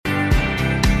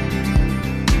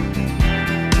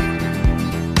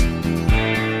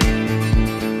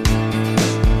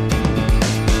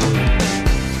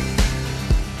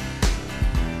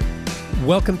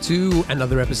Welcome to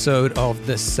another episode of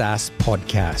the SaaS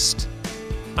podcast.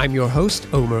 I'm your host,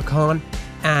 Omar Khan,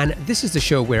 and this is the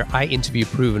show where I interview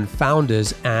proven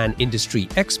founders and industry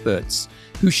experts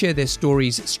who share their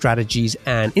stories, strategies,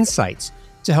 and insights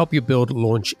to help you build,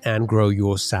 launch, and grow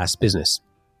your SaaS business.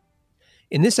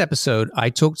 In this episode,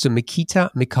 I talked to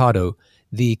Mikado,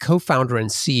 the co-founder and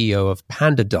CEO of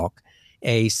PandaDoc,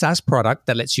 a SaaS product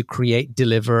that lets you create,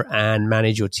 deliver, and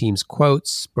manage your team's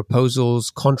quotes,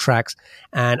 proposals, contracts,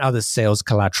 and other sales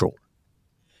collateral.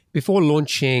 Before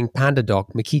launching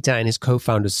PandaDoc, Mikita and his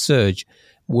co-founder Serge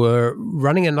were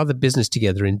running another business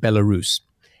together in Belarus,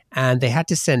 and they had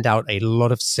to send out a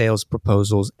lot of sales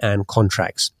proposals and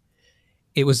contracts.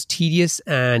 It was tedious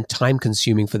and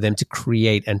time-consuming for them to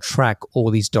create and track all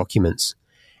these documents.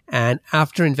 And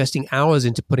after investing hours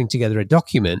into putting together a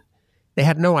document, they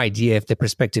had no idea if their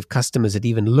prospective customers had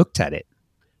even looked at it.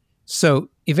 So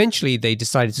eventually they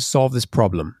decided to solve this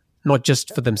problem, not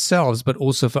just for themselves, but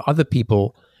also for other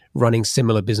people running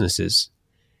similar businesses.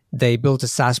 They built a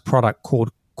SaaS product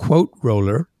called Quote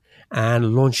Roller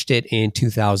and launched it in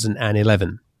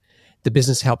 2011. The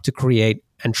business helped to create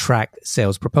and track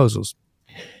sales proposals.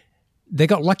 They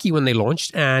got lucky when they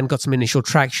launched and got some initial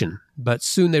traction, but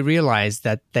soon they realized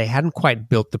that they hadn't quite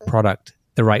built the product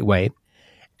the right way,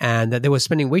 and that they were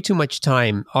spending way too much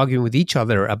time arguing with each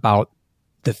other about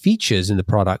the features in the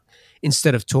product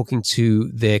instead of talking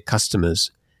to their customers.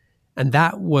 And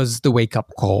that was the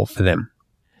wake-up call for them.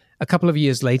 A couple of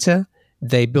years later,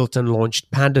 they built and launched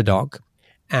PandaDoc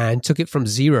and took it from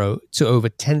zero to over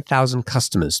 10,000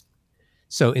 customers.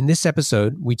 So in this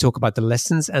episode, we talk about the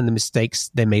lessons and the mistakes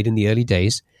they made in the early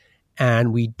days,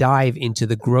 and we dive into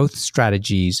the growth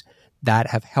strategies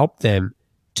that have helped them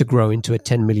to grow into a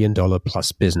 $10 million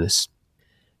plus business.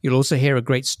 You'll also hear a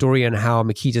great story on how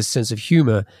Mikita's sense of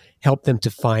humor helped them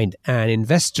to find an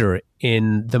investor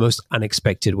in the most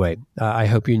unexpected way. I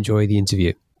hope you enjoy the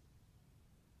interview.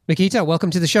 Mikita, welcome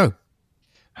to the show.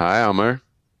 Hi, Omar.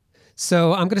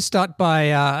 So I'm going to start by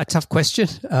a tough question.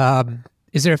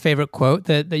 Is there a favorite quote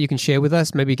that you can share with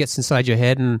us? Maybe it gets inside your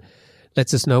head and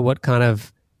lets us know what kind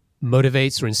of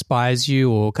motivates or inspires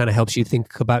you or kind of helps you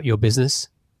think about your business?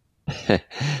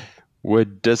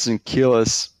 What doesn't kill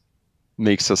us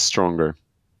makes us stronger.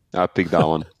 I'll pick that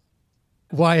one.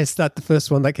 Why is that the first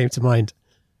one that came to mind?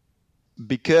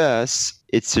 Because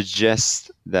it suggests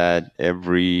that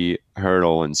every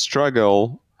hurdle and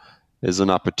struggle is an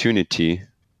opportunity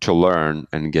to learn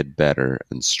and get better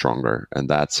and stronger. And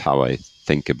that's how I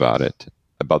think about it,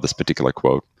 about this particular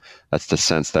quote. That's the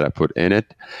sense that I put in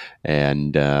it.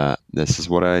 And this is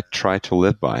what I try to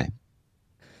live by.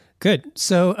 Good.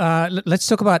 So let's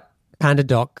talk about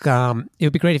PandaDoc. It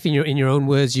would be great if in your own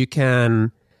words you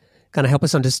can kind of help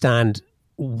us understand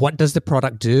what does the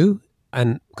product do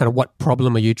and kind of what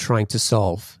problem are you trying to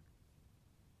solve?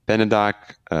 PandaDoc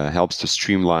helps to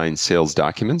streamline sales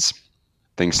documents,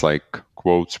 things like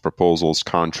quotes, proposals,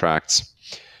 contracts,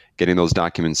 getting those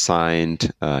documents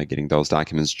signed, getting those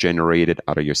documents generated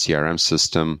out of your CRM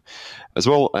system, as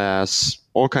well as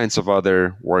all kinds of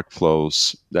other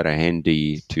workflows that are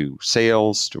handy to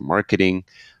sales, to marketing,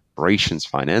 operations,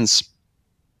 finance.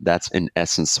 That's in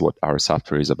essence what our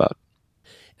software is about.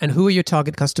 And who are your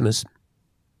target customers?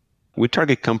 We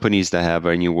target companies that have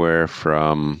anywhere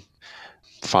from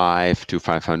 5 to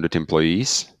 500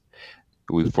 employees.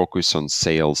 We focus on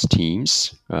sales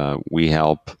teams. We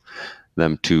help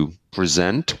them to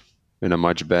present in a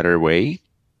much better way.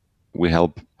 We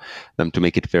help them to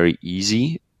make it very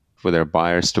easy for their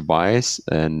buyers to buy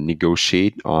and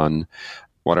negotiate on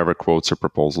whatever quotes or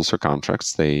proposals or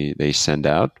contracts they send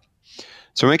out.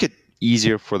 So we make it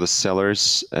easier for the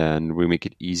sellers and we make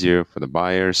it easier for the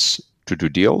buyers to do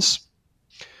deals,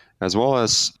 as well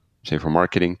as, say, for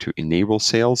marketing to enable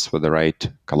sales with the right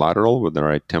collateral, with the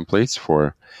right templates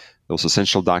for those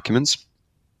essential documents,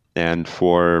 and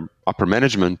for upper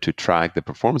management to track the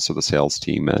performance of the sales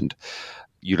team and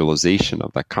utilization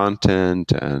of that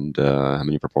content and how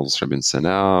many proposals have been sent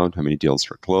out, how many deals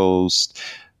were closed,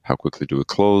 how quickly do we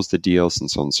close the deals, and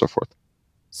so on and so forth.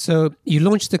 So you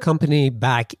launched the company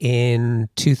back in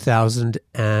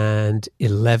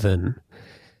 2011.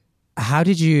 How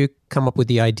did you come up with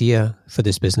the idea for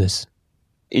this business?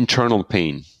 Internal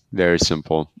pain. Very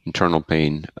simple. Internal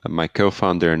pain. My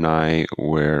co-founder and I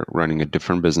were running a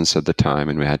different business at the time,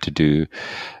 and we had to do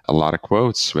a lot of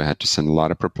quotes. We had to send a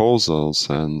lot of proposals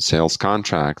and sales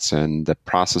contracts, and the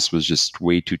process was just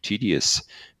way too tedious.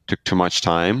 Took too much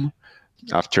time.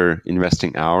 After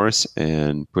investing hours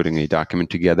and putting a document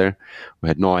together, we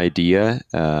had no idea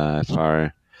if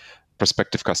our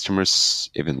prospective customers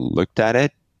even looked at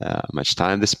it. much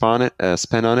time they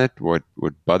spend on it, what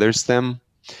bothers them.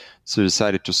 So we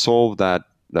decided to solve that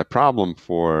problem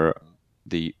for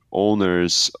the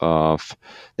owners of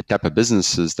the type of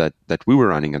businesses that we were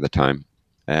running at the time.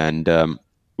 And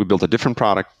we built a different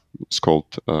product. It's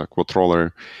called Quote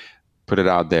Roller, put it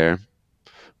out there.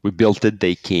 We built it,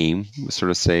 they came, we sort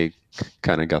of say,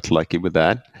 kind of got lucky with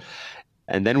that.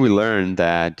 And then we learned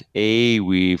that A,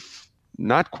 we've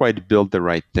not quite built the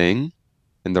right thing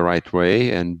in the right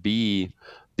way, and B,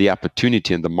 the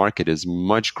opportunity in the market is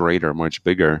much greater, much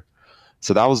bigger.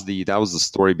 So that was the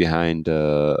story behind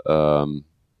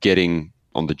getting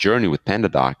on the journey with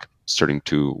PandaDoc, starting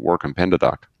to work on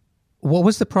PandaDoc. What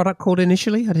was the product called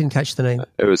initially? I didn't catch the name.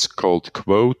 It was called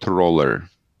Quote Roller.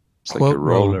 It's Quote like a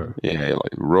Roller. Yeah,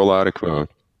 like roll out a quote.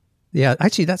 Yeah,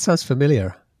 actually, that sounds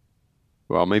familiar.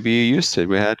 Well, maybe you used it.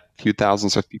 We had a few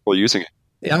thousands of people using it.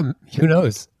 Yeah, who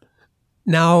knows?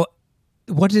 Now,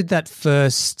 what did that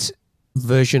first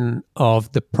version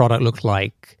of the product look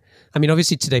like? I mean,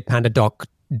 obviously today PandaDoc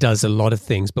does a lot of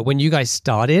things, but when you guys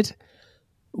started,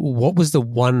 what was the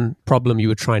one problem you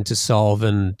were trying to solve?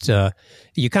 And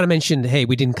you kind of mentioned, hey,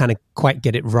 we didn't kind of quite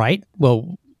get it right.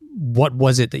 Well, what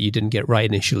was it that you didn't get right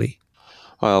initially?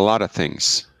 Well, a lot of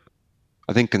things.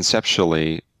 I think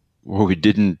conceptually, what we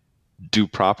didn't do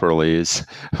properly is,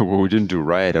 what we didn't do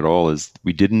right at all is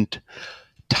we didn't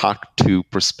talk to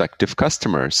prospective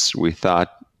customers. We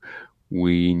thought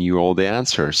we knew all the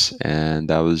answers, and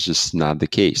that was just not the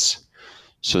case.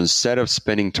 So instead of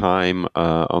spending time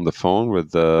on the phone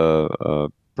with the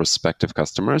prospective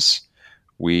customers,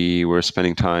 we were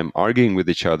spending time arguing with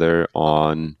each other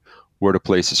on where to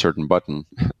place a certain button,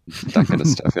 that kind of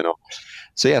stuff,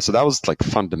 So that was like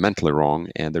fundamentally wrong.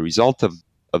 And the result of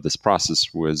this process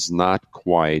was not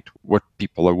quite what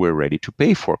people were ready to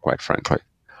pay for, quite frankly.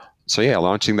 So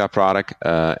launching that product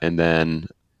and then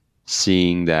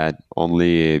seeing that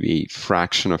only a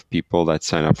fraction of people that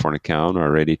sign up for an account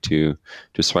are ready to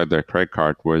swipe their credit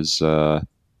card was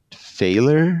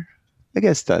failure. I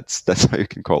guess that's how you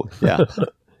can call it. Yeah.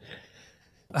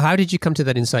 How did you come to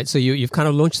that insight? So you've kind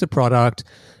of launched the product,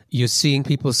 you're seeing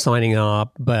people signing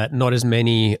up, but not as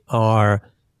many are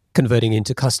converting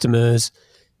into customers.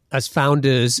 As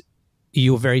founders,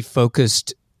 you're very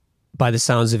focused, by the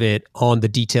sounds of it, on the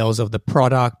details of the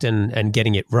product and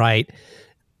getting it right.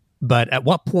 But at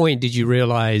what point did you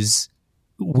realize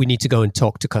we need to go and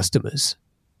talk to customers?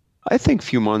 I think a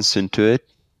few months into it.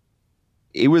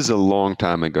 It was a long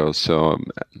time ago, so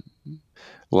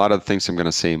a lot of the things I'm going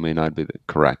to say may not be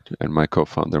correct, and my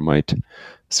co-founder might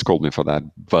scold me for that,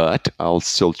 but I'll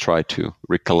still try to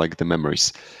recollect the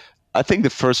memories. I think the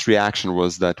first reaction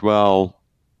was that,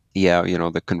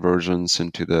 the conversions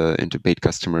into paid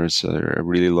customers are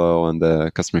really low, and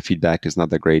the customer feedback is not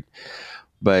that great.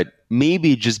 But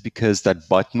maybe just because that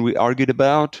button we argued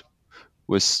about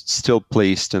was still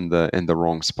placed in the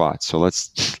wrong spot. So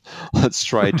let's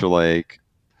try to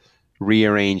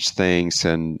rearrange things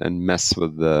and mess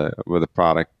with the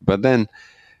product. But then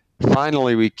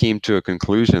finally we came to a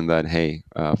conclusion that, hey,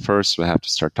 first we have to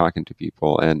start talking to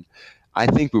people. And I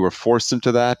think we were forced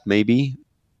into that, maybe,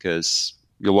 because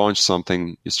you launch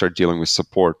something, you start dealing with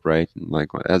support, right? And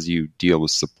as you deal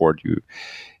with support, you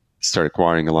start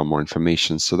acquiring a lot more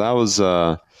information. So that was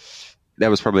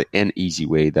probably an easy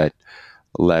way that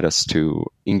led us to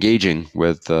engaging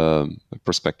with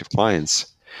prospective clients.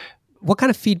 What kind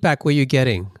of feedback were you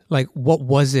getting? What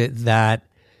was it that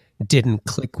didn't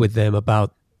click with them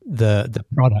about the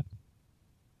product?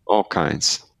 All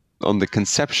kinds. On the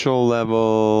conceptual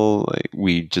level,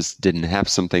 we just didn't have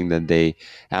something that they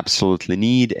absolutely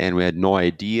need, and we had no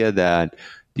idea that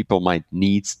people might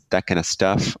need that kind of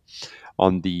stuff.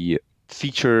 On the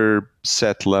feature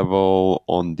set level,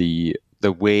 on the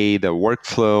way the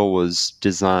workflow was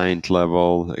designed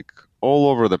level, all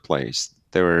over the place.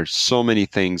 There were so many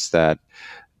things that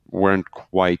weren't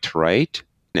quite right,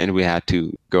 and we had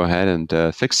to go ahead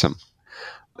and fix them.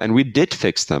 And we did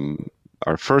fix them.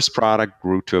 Our first product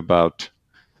grew to about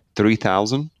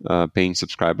 3,000 paying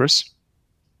subscribers.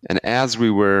 And as we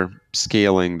were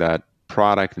scaling that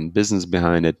product and business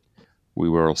behind it, we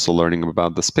were also learning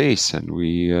about the space, and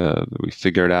we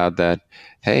figured out that,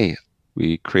 hey,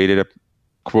 we created a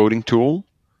quoting tool,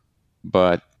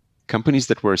 but companies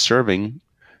that we're serving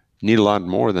need a lot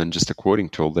more than just a quoting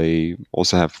tool. They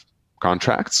also have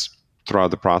contracts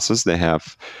throughout the process. They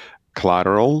have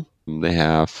collateral. They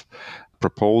have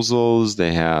proposals.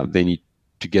 They need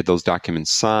to get those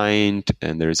documents signed,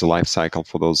 and there is a life cycle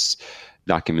for those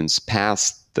documents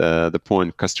past the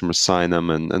point customers sign them,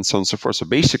 and so on and so forth. So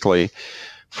basically,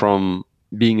 from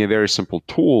being a very simple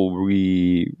tool,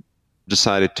 we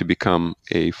decided to become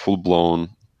a full-blown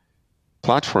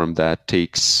platform that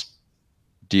takes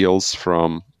deals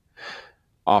from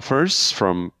offers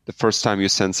from the first time you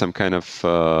send some kind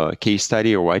of case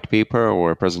study or white paper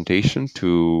or a presentation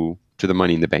to the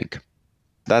money in the bank.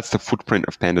 That's the footprint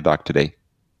of PandaDoc today.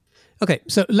 Okay,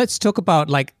 so let's talk about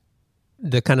like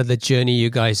the kind of the journey you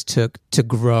guys took to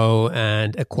grow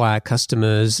and acquire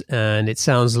customers. And it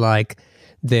sounds like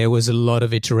there was a lot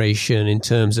of iteration in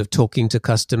terms of talking to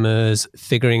customers,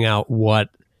 figuring out what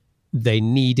they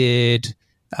needed,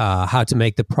 how to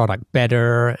make the product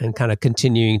better, and kind of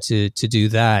continuing to do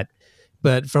that.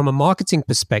 But from a marketing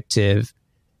perspective,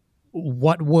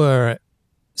 what were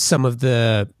some of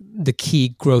the key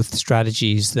growth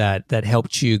strategies that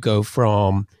helped you go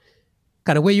from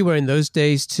kind of where you were in those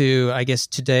days to, I guess,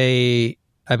 today?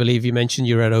 I believe you mentioned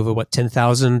you're at over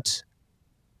 10,000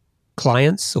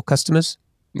 clients or customers?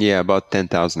 Yeah, about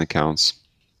 10,000 accounts.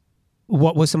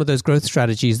 What were some of those growth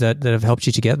strategies that have helped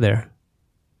you to get there?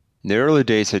 In the early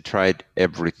days, I tried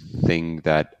everything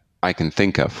that I can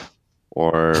think of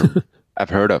or I've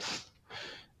heard of.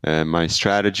 My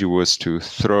strategy was to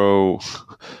throw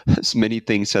as many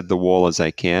things at the wall as I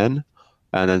can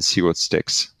and then see what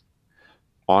sticks.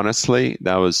 Honestly,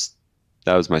 that was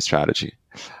my strategy,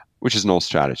 which is no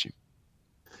strategy.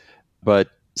 But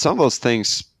some of those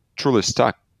things truly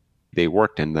stuck. They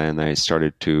worked, and then I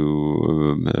started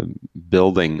to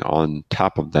building on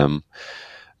top of them.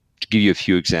 To give you a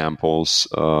few examples,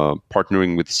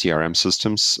 partnering with CRM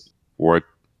systems worked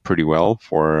pretty well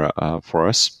for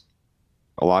us.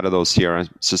 A lot of those CRM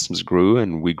systems grew,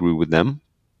 and we grew with them,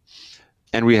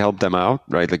 and we helped them out,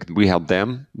 right? Like we helped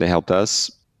them, they helped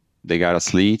us. They got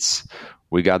us leads,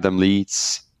 we got them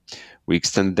leads. We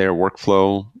extended their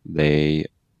workflow. They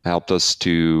helped us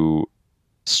to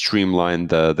streamline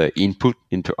the input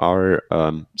into our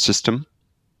system.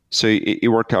 So it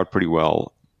worked out pretty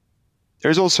well.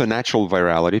 There's also a natural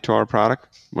virality to our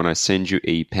product. When I send you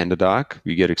a PandaDoc,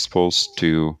 you get exposed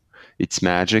to its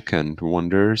magic and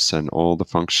wonders and all the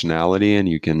functionality, and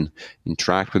you can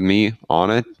interact with me on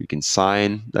it. You can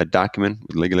sign that document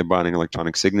with legally binding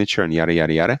electronic signature and yada,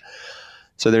 yada, yada.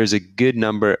 So there's a good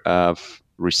number of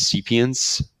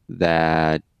recipients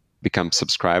that become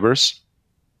subscribers.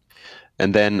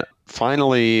 And then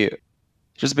finally,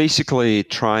 just basically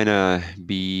trying to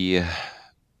be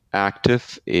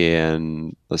active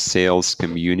in the sales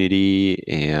community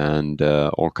and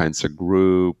all kinds of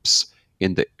groups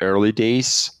in the early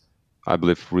days, I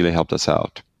believe really helped us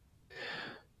out.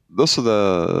 Those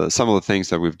are some of the things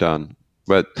that we've done,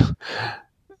 but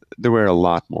there were a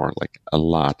lot more, like a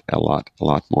lot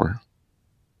more.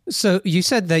 So you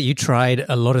said that you tried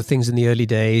a lot of things in the early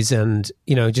days and,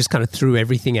 just kind of threw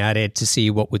everything at it to see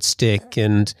what would stick.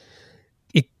 And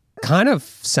it kind of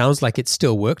sounds like it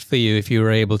still worked for you if you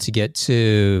were able to get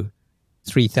to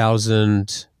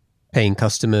 3,000 paying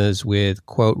customers with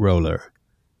Quote Roller.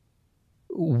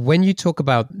 When you talk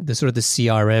about the sort of the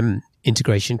CRM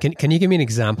integration, can you give me an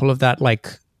example of that?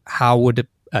 Like, how would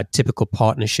a typical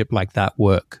partnership like that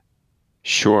work?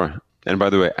 Sure. And by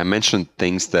the way, I mentioned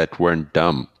things that weren't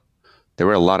dumb. There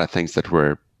were a lot of things that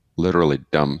were literally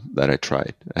dumb that I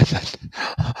tried that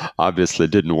obviously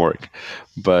didn't work.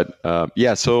 But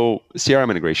so CRM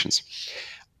integrations.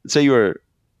 Let's say you're a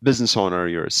business owner,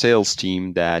 you're a sales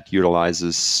team that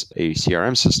utilizes a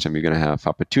CRM system. You're going to have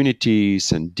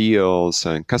opportunities and deals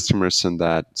and customers in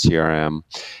that CRM.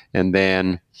 And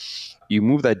then you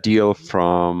move that deal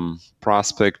from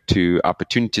prospect to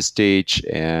opportunity stage,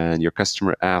 and your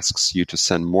customer asks you to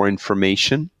send more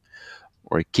information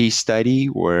or a case study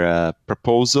or a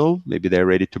proposal. Maybe they're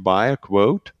ready to buy a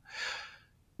quote.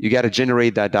 You got to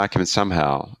generate that document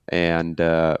somehow. And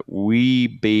we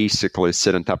basically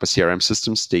sit on top of CRM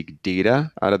systems, take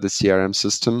data out of the CRM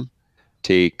system,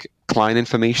 take client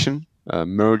information,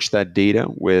 merge that data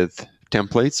with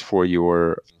templates for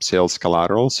your sales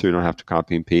collateral so you don't have to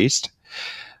copy and paste,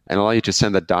 and allow you to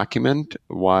send that document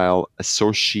while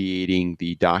associating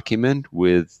the document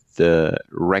with the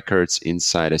records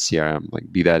inside a CRM, like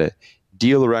be that a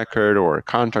deal record or a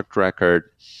contract record,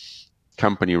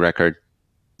 company record.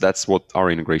 That's what our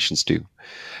integrations do.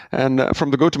 And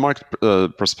from the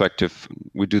go-to-market perspective,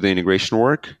 we do the integration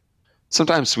work.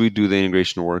 Sometimes we do the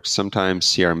integration work. Sometimes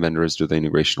CRM vendors do the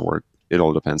integration work. It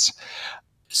all depends.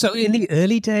 So in the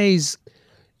early days,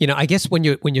 I guess when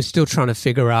you're still trying to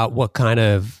figure out what kind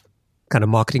of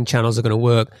marketing channels are going to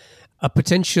work, a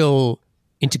potential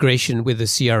integration with a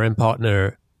CRM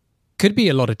partner could be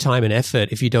a lot of time and effort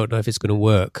if you don't know if it's going to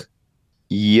work.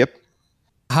 Yep.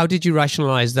 How did you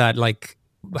rationalize that? Like,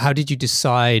 how did you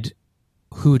decide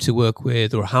who to work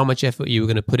with or how much effort you were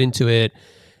going to put into it?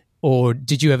 Or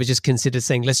did you ever just consider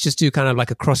saying, let's just do kind of like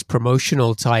a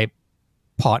cross-promotional type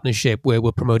partnership where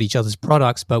we'll promote each other's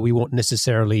products, but we won't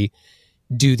necessarily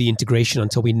do the integration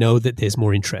until we know that there's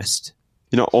more interest.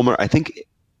 Omar, I think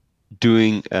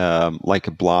doing like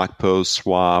a blog post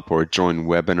swap or a joint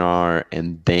webinar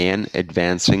and then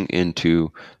advancing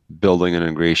into building an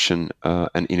integration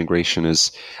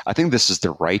is, I think this is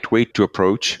the right way to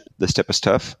approach this type of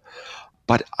stuff.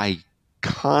 But I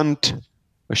can't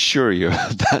assure you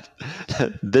that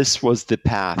this was the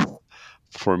path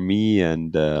for me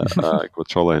and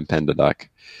Quattrola and PandaDoc.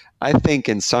 I think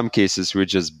in some cases we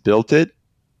just built it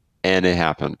and it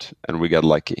happened and we got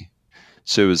lucky.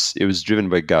 So it was driven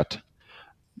by gut.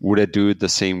 Would I do it the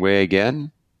same way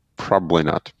again? Probably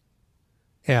not.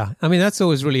 Yeah. I mean, that's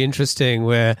always really interesting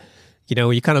where,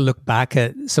 you kind of look back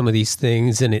at some of these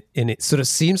things and it sort of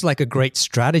seems like a great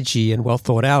strategy and well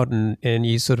thought out. And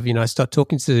you sort of, I start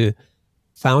talking to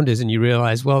founders and you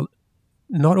realize, well,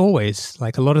 not always.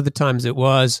 Like a lot of the times it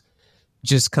was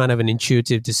just kind of an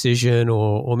intuitive decision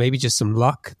or maybe just some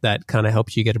luck that kind of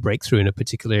helped you get a breakthrough in a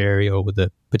particular area or with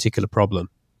a particular problem.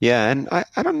 Yeah, and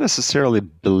I don't necessarily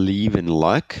believe in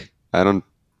luck. I don't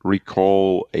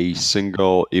recall a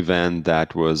single event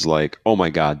that was like, oh my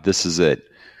God, this is it.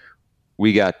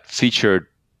 We got featured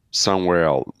somewhere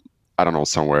else, I don't know,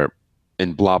 somewhere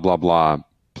in blah, blah, blah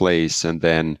place, and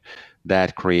then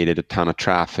that created a ton of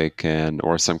traffic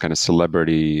or some kind of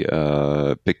celebrity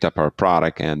picked up our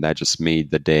product and that just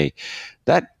made the day.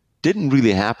 That didn't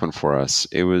really happen for us.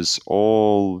 It was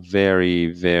all very,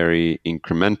 very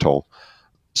incremental.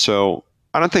 So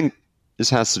I don't think this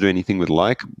has to do anything with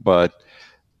luck, but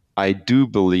I do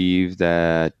believe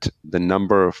that the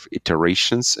number of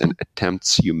iterations and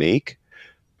attempts you make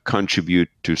contribute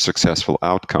to successful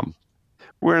outcome.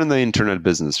 We're in the internet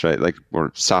business, right?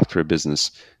 Or software business.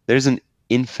 There's an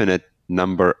infinite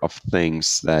number of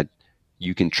things that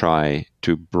you can try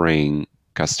to bring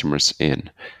customers in.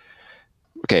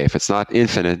 Okay, if it's not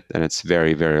infinite, then it's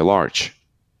very, very large.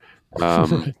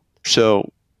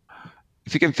 So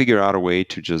if you can figure out a way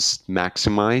to just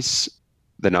maximize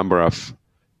the number of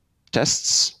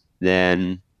tests,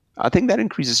 then I think that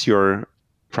increases your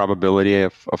probability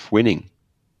of winning.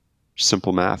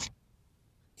 Simple math.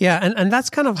 Yeah, and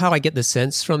that's kind of how I get the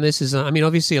sense from this is,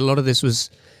 obviously a lot of this was,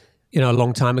 a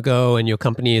long time ago and your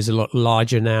company is a lot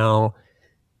larger now.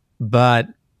 But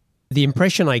the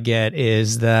impression I get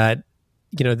is that,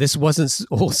 this wasn't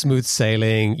all smooth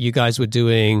sailing. You guys were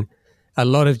doing a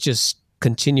lot of just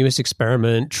continuous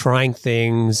experiment, trying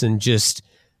things and just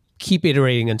keep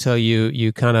iterating until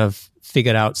you kind of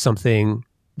figured out something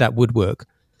that would work.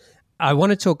 I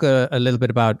want to talk a little bit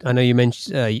about, I know you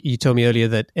mentioned, you told me earlier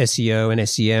that SEO and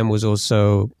SEM was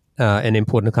also an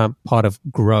important part of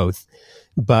growth.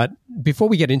 But before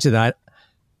we get into that,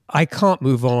 I can't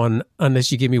move on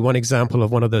unless you give me one example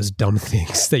of one of those dumb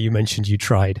things that you mentioned you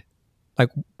tried. Like,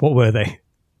 what were they?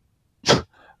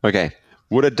 Okay.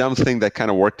 Would a dumb thing that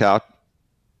kind of worked out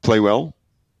play well?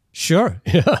 Sure.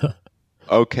 Yeah.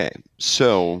 Okay.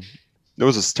 So there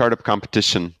was a startup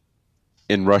competition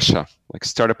in Russia, like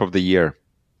Startup of the Year.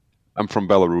 I'm from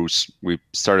Belarus. We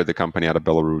started the company out of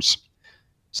Belarus.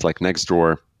 It's like next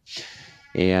door.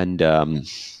 And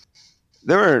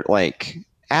there were like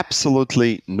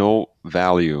absolutely no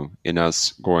value in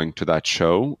us going to that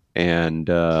show and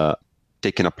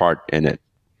taking a part in it.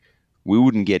 We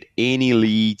wouldn't get any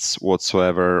leads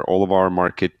whatsoever. All of our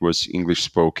market was English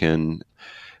spoken,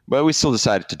 but we still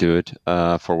decided to do it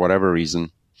for whatever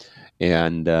reason.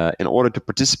 And in order to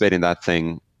participate in that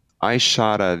thing, I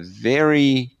shot a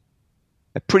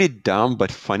pretty dumb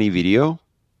but funny video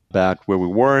about where we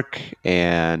work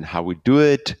and how we do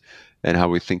it and how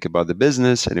we think about the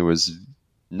business. And it was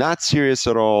not serious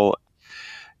at all.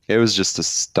 It was just a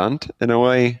stunt in a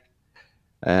way.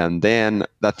 And then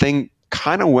that thing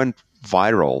kind of went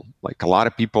viral. Like a lot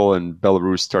of people in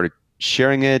Belarus started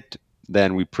sharing it.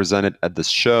 Then we presented at this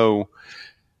show.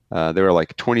 There were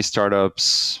like 20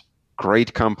 startups,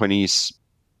 great companies,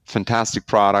 fantastic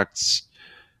products,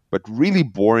 but really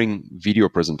boring video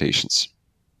presentations.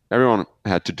 Everyone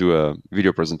had to do a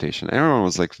video presentation. Everyone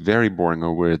was like very boring.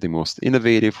 Oh, we're the most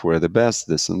innovative, we're the best,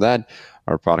 this and that.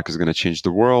 Our product is going to change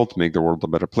the world, make the world a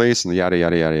better place, and yada,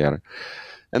 yada, yada, yada.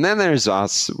 And then there's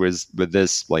us with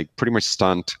this like pretty much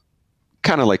stunt,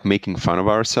 kind of like making fun of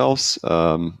ourselves.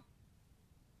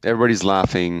 Everybody's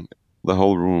laughing. The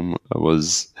whole room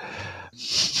was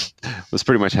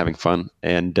pretty much having fun.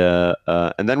 And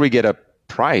then we get a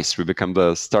prize. We become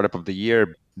the Startup of the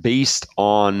Year based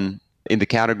on, in the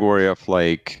category of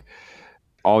like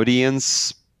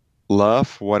audience,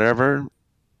 love, whatever.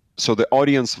 So the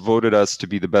audience voted us to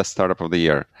be the best startup of the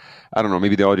year. I don't know,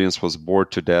 maybe the audience was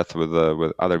bored to death with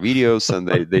other videos, and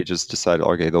they just decided,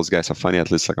 okay, those guys are funny. At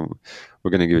least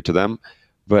we're going to give it to them.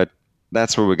 But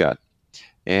that's what we got,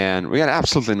 and we got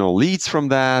absolutely no leads from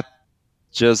that,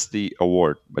 just the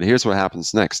award. But here's what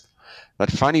happens next: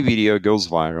 that funny video goes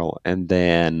viral, and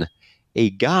then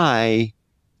a guy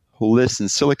who lives in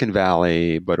Silicon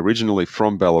Valley but originally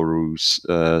from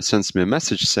Belarus sends me a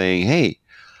message saying, "Hey,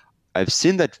 I've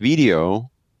seen that video.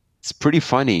 It's pretty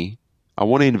funny. I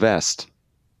want to invest."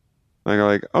 I go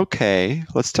like, okay,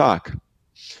 let's talk.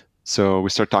 So we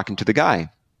start talking to the guy.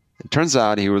 It turns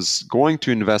out he was going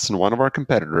to invest in one of our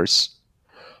competitors,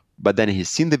 but then he's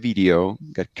seen the video,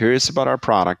 got curious about our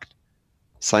product,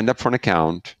 signed up for an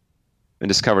account, and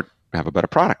discovered we have a better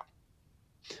product.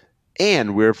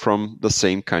 And we're from the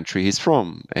same country he's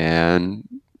from. And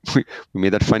we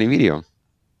made that funny video.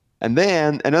 And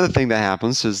then another thing that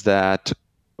happens is that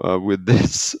with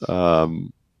this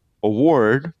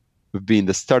award of being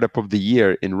the startup of the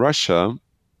year in Russia,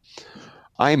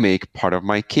 I make part of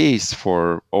my case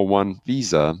for O1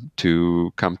 visa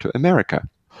to come to America.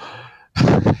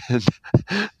 And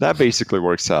that basically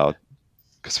works out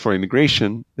because for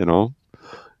immigration, you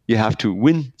have to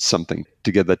win something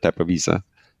to get that type of visa.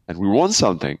 And we won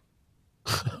something.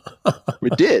 We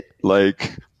did. So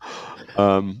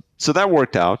that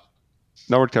worked out.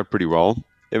 That worked out pretty well,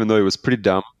 even though it was pretty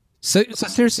dumb. So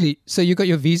seriously, so you got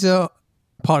your visa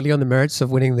partly on the merits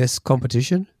of winning this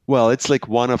competition? Well, it's like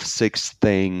one of 6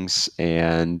 things,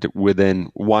 and within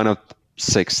one of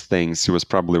 6 things, it was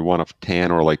probably one of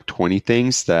 10 or like 20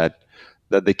 things that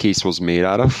the case was made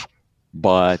out of.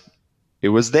 But it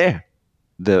was there.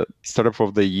 The Startup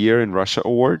of the Year in Russia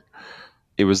award,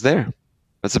 it was there.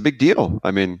 That's a big deal.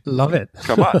 I mean, love it.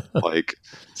 Come on,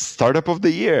 Startup of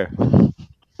the Year.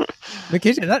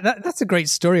 Mikita, that's a great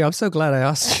story. I'm so glad I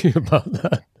asked you about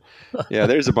that. Yeah,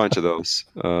 there's a bunch of those.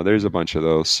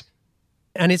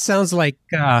 And it sounds like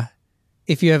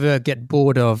if you ever get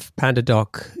bored of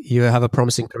PandaDoc, you have a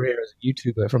promising career as a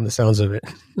YouTuber from the sounds of it.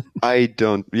 I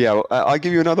don't. Yeah, well, I'll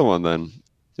give you another one then.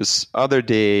 This other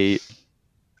day,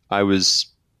 I was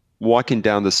walking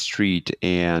down the street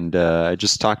and I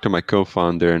just talked to my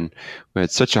co-founder, and we had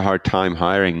such a hard time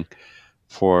hiring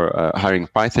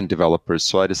Python developers.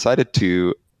 So I decided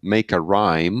to make a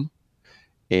rhyme,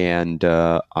 and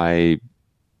I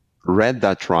read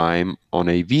that rhyme on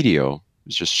a video. I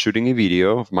was just shooting a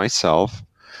video of myself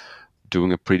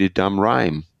doing a pretty dumb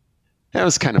rhyme. That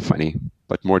was kind of funny,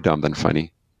 but more dumb than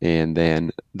funny. And then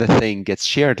the thing gets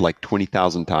shared like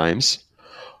 20,000 times.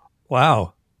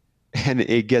 Wow. And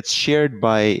it gets shared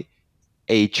by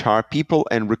HR people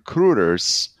and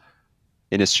recruiters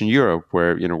in Eastern Europe,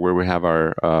 where we have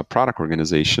our product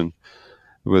organization,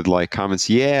 with like comments,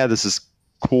 yeah, this is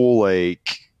cool,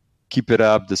 like keep it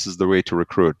up, this is the way to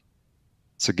recruit.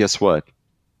 So guess what?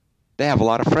 They have a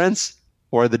lot of friends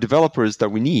who are the developers that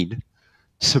we need.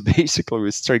 So basically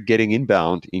we start getting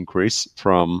inbound inquiries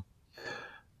from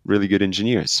really good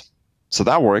engineers. So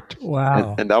that worked.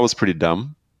 Wow. And that was pretty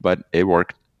dumb, but it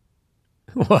worked.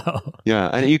 Wow. Yeah,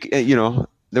 and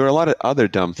there were a lot of other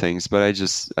dumb things, but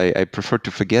I prefer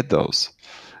to forget those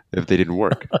if they didn't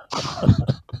work.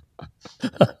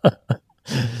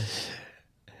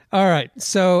 All right.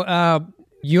 So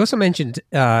you also mentioned,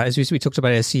 as we talked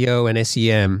about SEO and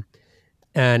SEM,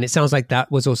 and it sounds like that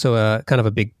was also a kind of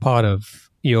a big part of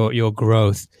your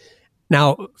growth.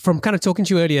 Now, from kind of talking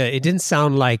to you earlier, it didn't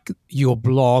sound like your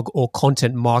blog or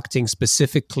content marketing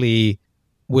specifically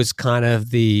was kind of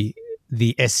the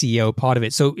SEO part of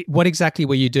it. So what exactly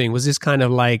were you doing? Was this kind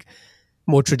of like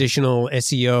more traditional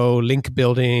SEO, link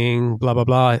building, blah, blah,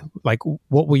 blah? Like,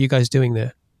 what were you guys doing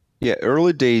there? Yeah,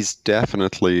 early days,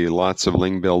 definitely lots of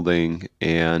link building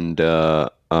and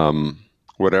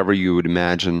whatever you would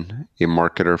imagine a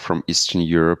marketer from Eastern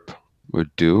Europe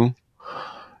would do.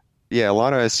 Yeah, a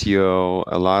lot of SEO,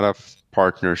 a lot of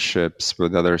partnerships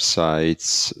with other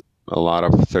sites, a lot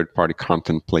of third-party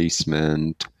content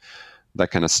placement,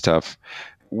 that kind of stuff.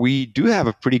 We do have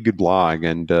a pretty good blog,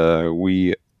 and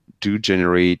we do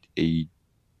generate a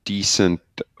decent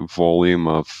volume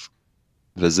of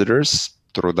visitors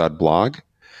through that blog.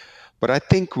 But I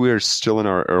think we're still in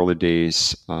our early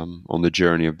days on the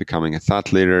journey of becoming a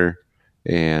thought leader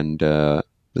and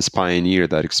this pioneer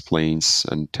that explains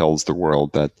and tells the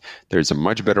world that there's a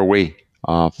much better way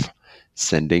of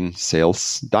sending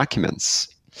sales documents.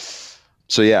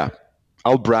 So yeah,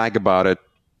 I'll brag about it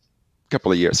a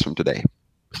couple of years from today.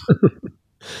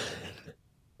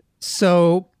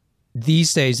 So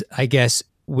these days, I guess,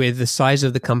 with the size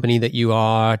of the company that you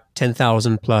are,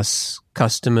 10,000 plus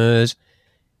customers,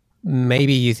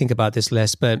 maybe you think about this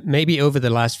less, but maybe over the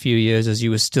last few years, as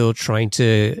you were still trying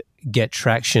to get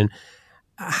traction,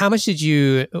 how much did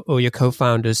you or your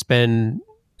co-founders spend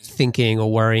thinking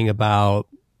or worrying about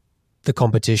the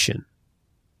competition?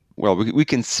 Well, we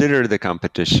consider the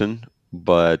competition,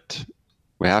 but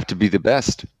we have to be the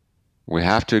best. We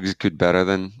have to execute better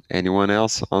than anyone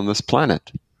else on this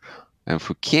planet. And if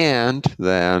we can't,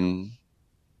 then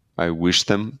I wish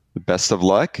them the best of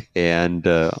luck and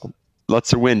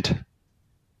lots of wind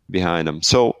behind them.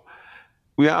 So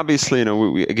we obviously,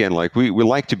 we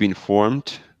like to be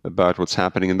informed about what's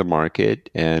happening in the market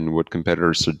and what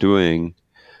competitors are doing,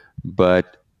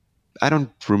 but I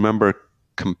don't remember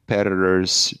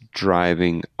competitors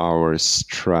driving our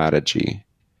strategy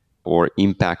or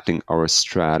impacting our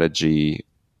strategy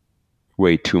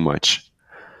way too much.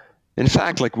 In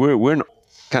fact, we're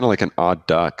kind of like an odd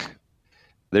duck.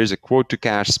 There's a quote to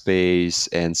cash space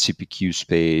and CPQ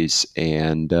space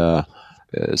and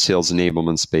sales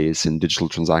enablement space and digital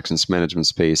transactions management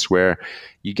space where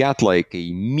you got like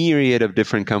a myriad of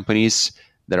different companies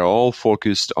that are all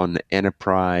focused on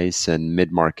enterprise and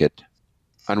mid-market.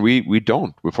 And we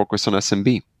don't. We focus on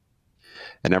SMB.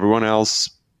 And everyone else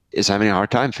is having a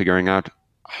hard time figuring out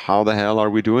how the hell are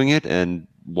we doing it and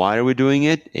why are we doing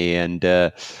it, and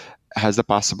how's it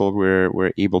possible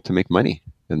we're able to make money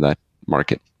in that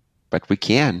market. But we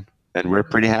can, and we're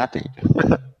pretty happy.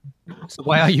 So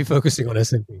why are you focusing on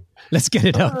SMB? Let's get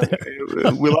it out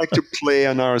there. We like to play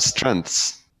on our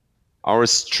strengths. Our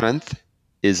strength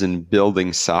is in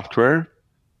building software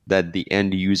that the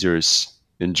end users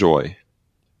enjoy.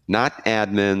 Not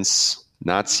admins,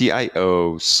 not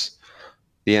CIOs,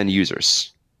 the end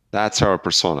users. That's our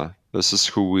persona. This is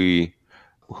who we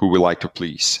like to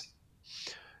please.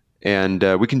 And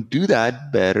we can do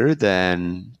that better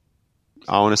than,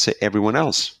 I want to say, everyone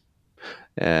else.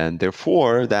 And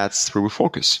therefore, that's where we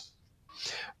focus.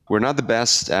 We're not the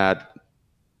best at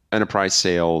enterprise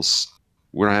sales.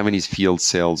 We don't have any field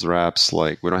sales reps.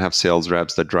 Like, we don't have sales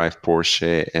reps that drive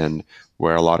Porsche and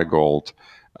wear a lot of gold.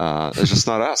 That's just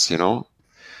not us,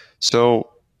 So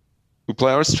we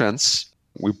play our strengths.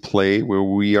 We play where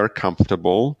we are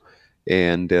comfortable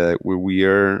and where we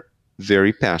are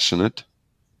very passionate.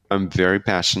 I'm very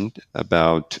passionate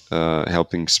about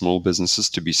helping small businesses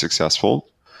to be successful.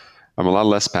 I'm a lot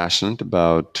less passionate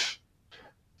about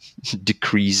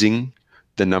decreasing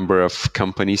the number of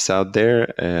companies out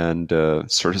there and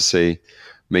sort of say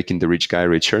making the rich guy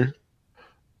richer.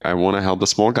 I want to help the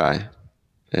small guy.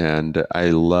 And I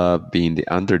love being the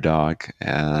underdog.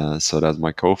 So does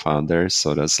my co-founder.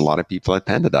 So does a lot of people at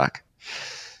PandaDoc.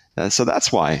 So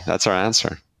that's why. That's our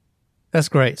answer. That's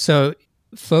great. So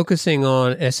focusing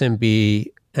on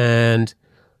SMB, and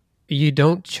you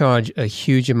don't charge a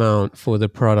huge amount for the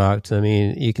product. I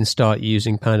mean, you can start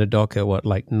using PandaDoc at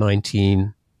like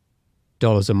 $19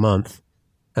 a month.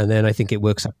 And then I think it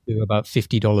works up to about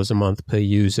 $50 a month per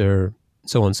user, and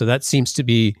so on. So that seems to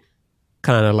be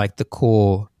kind of like the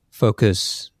core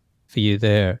focus for you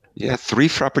there. Yeah, 3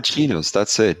 Frappuccinos.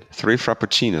 That's it. 3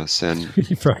 Frappuccinos. And 3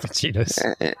 Frappuccinos.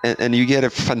 And you get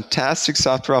a fantastic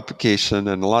software application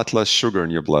and a lot less sugar in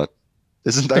your blood.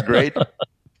 Isn't that great?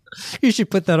 You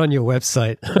should put that on your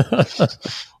website.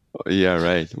 Yeah,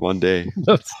 right. One day.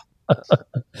 But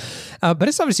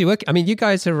it's obviously working. I mean, you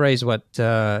guys have raised, what,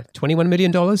 $21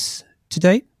 million to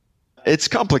date? It's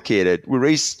complicated. We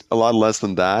raised a lot less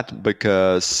than that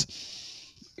because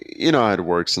you know how it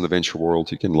works in the venture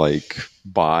world. You can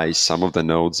buy some of the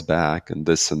nodes back and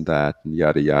this and that and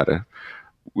yada, yada.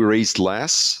 We raised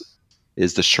less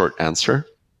is the short answer.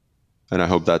 And I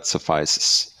hope that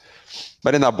suffices.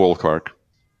 But in that ballpark.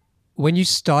 When you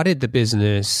started the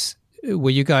business,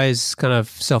 were you guys kind of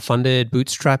self-funded,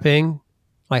 bootstrapping?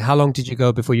 Like, how long did you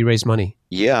go before you raised money?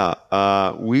 Yeah,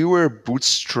 we were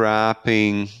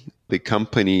bootstrapping the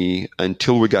company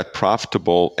until we got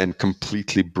profitable and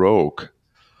completely broke.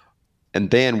 And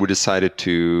then we decided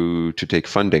to take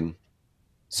funding.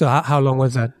 So how long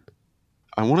was that?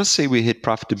 I want to say we hit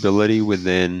profitability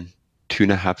within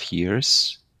 2.5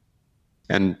 years.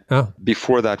 And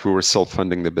before that, we were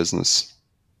self-funding the business.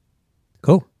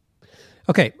 Cool.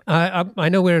 Okay. I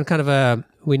know we're in kind of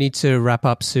we need to wrap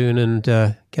up soon and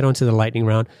get on to the lightning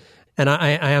round. And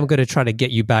I am going to try to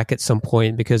get you back at some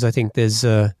point because I think there's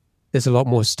a lot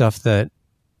more stuff that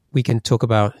we can talk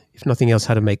about, if nothing else,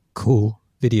 how to make cool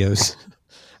videos.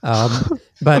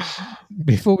 But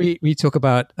before we talk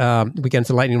about, we get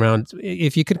into the lightning round,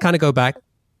 if you could kind of go back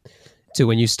to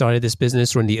when you started this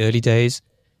business or in the early days,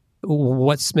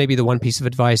 what's maybe the one piece of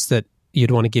advice that you'd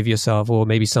want to give yourself, or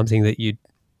maybe something that you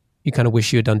kind of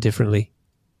wish you had done differently?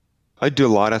 I do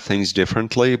a lot of things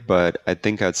differently, but I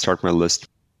think I'd start my list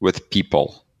with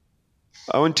people.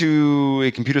 I went to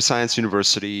a computer science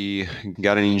university,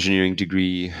 got an engineering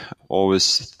degree,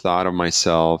 always thought of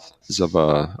myself as of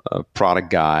a product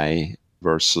guy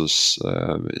versus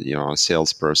a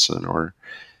salesperson or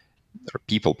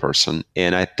people person.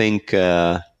 And I think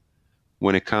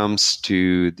when it comes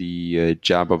to the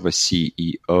job of a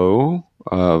CEO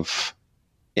of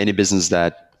any business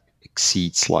that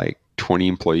exceeds like 20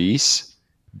 employees,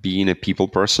 being a people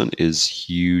person is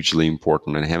hugely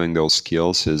important, and having those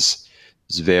skills is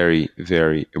very,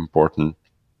 very important.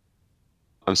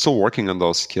 I'm still working on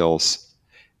those skills.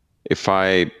 If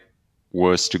I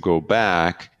was to go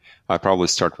back, I'd probably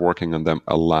start working on them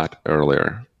a lot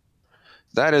earlier.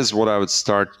 That is what I would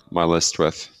start my list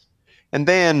with. And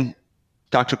then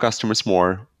talk to customers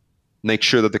more. Make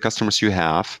sure that the customers you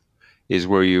have is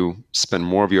where you spend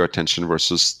more of your attention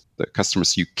versus the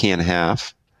customers you can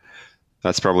have.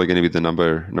 That's probably going to be the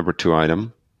number 2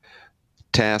 item.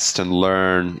 Test and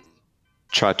learn.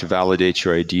 Try to validate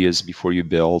your ideas before you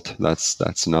build.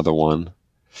 That's another one.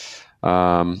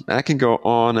 I can go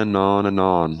on and on and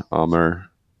on, Omer.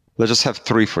 Let's just have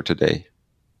 3 for today.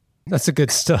 That's a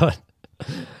good start.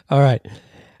 All right.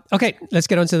 Okay, let's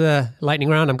get on to the lightning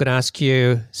round. I'm going to ask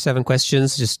you 7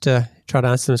 questions. Just try to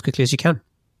answer them as quickly as you can.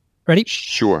 Ready?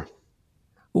 Sure.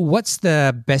 What's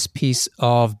the best piece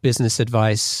of business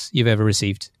advice you've ever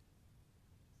received?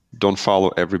 Don't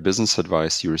follow every business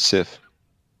advice you receive.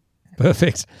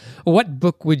 Perfect. What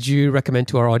book would you recommend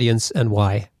to our audience and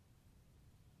why?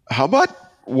 How about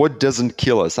What Doesn't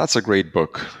Kill Us? That's a great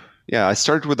book. Yeah, I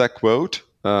started with that quote,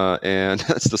 and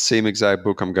that's the same exact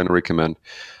book I'm going to recommend.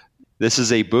 This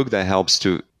is a book that helps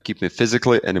to keep me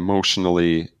physically and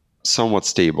emotionally somewhat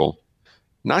stable.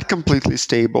 Not completely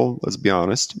stable, let's be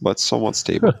honest, but somewhat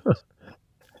stable.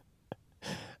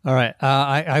 All right.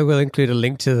 I will include a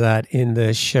link to that in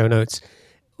the show notes.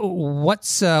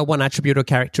 What's one attribute or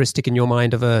characteristic in your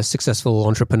mind of a successful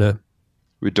entrepreneur?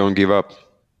 We don't give up.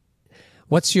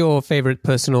 What's your favorite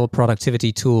personal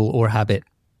productivity tool or habit?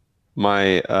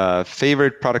 My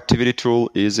favorite productivity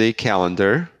tool is a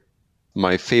calendar.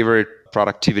 My favorite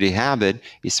productivity habit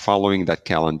is following that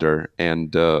calendar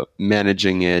and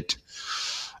managing it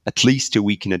at least a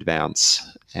week in advance.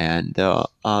 And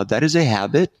that is a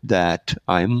habit that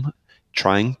I'm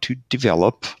trying to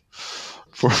develop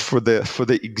for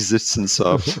the existence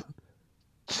of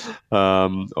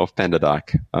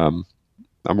PandaDoc. I'm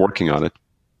working on it.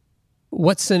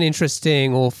 What's an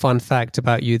interesting or fun fact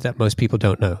about you that most people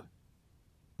don't know?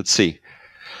 Let's see.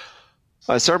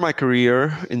 I started my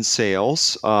career in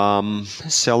sales,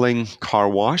 selling car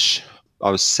wash.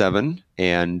 I was 7,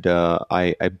 and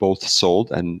I both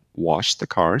sold and washed the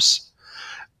cars.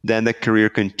 Then the career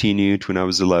continued when I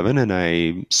was 11, and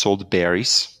I sold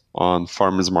berries on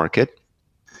farmers market.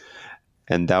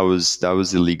 And that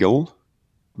was illegal,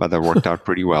 but that worked out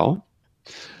pretty well.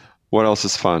 What else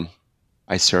is fun?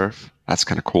 I surf. That's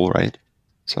kind of cool, right?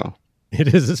 So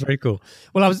it is. It's very cool.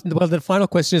 Well, the final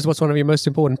question is, what's one of your most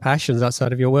important passions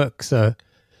outside of your work? So,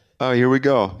 here we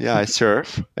go. Yeah, I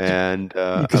surf, and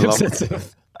I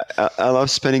love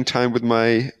spending time with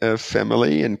my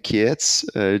family and kids,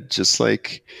 just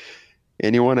like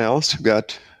anyone else who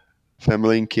got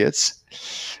family and kids.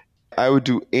 I would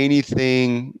do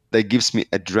anything that gives me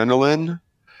adrenaline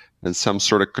and some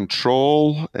sort of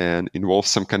control and involves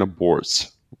some kind of boards.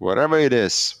 Whatever it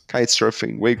is, kite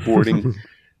surfing, wakeboarding,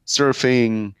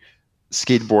 surfing,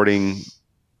 skateboarding,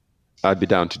 I'd be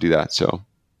down to do that. So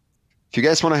if you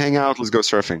guys want to hang out, let's go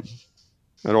surfing.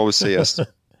 I'd always say yes. All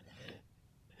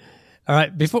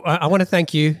right. Before I want to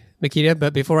thank you, Mikita,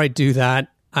 but before I do that,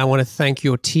 I want to thank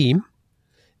your team,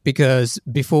 because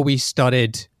before we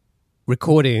started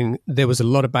recording, there was a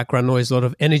lot of background noise, a lot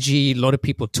of energy, a lot of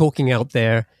people talking out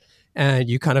there, and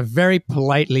you kind of very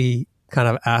politely kind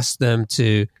of asked them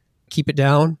to keep it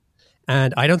down.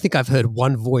 And I don't think I've heard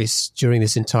one voice during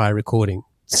this entire recording.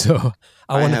 So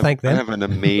I want to thank them. I have an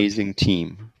amazing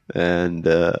team, and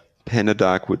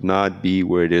PandaDoc would not be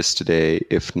where it is today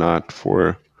if not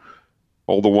for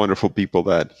all the wonderful people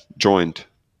that joined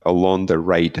along the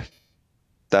ride.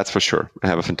 That's for sure. I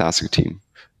have a fantastic team,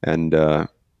 and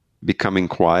getting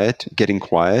quiet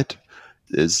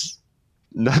is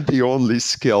not the only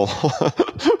skill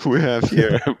we have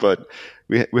here, but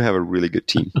we have a really good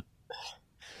team.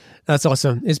 That's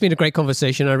awesome. It's been a great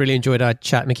conversation. I really enjoyed our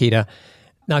chat, Mikita.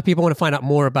 Now, if people want to find out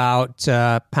more about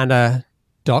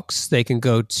PandaDocs, they can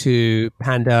go to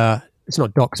pandadoc.com.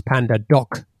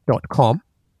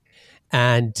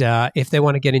 And if they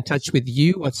want to get in touch with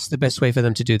you, what's the best way for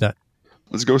them to do that?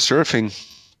 Let's go surfing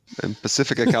in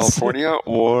Pacifica, California,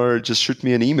 or just shoot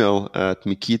me an email at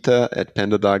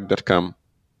mikita@pandadoc.com.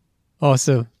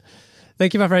 Awesome.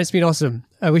 Thank you, my friend. It's been awesome.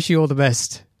 I wish you all the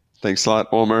best. Thanks a lot,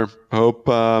 Omer. Hope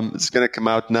it's going to come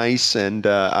out nice and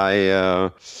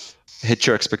I hit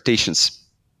your expectations.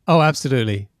 Oh,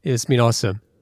 absolutely. It's been awesome.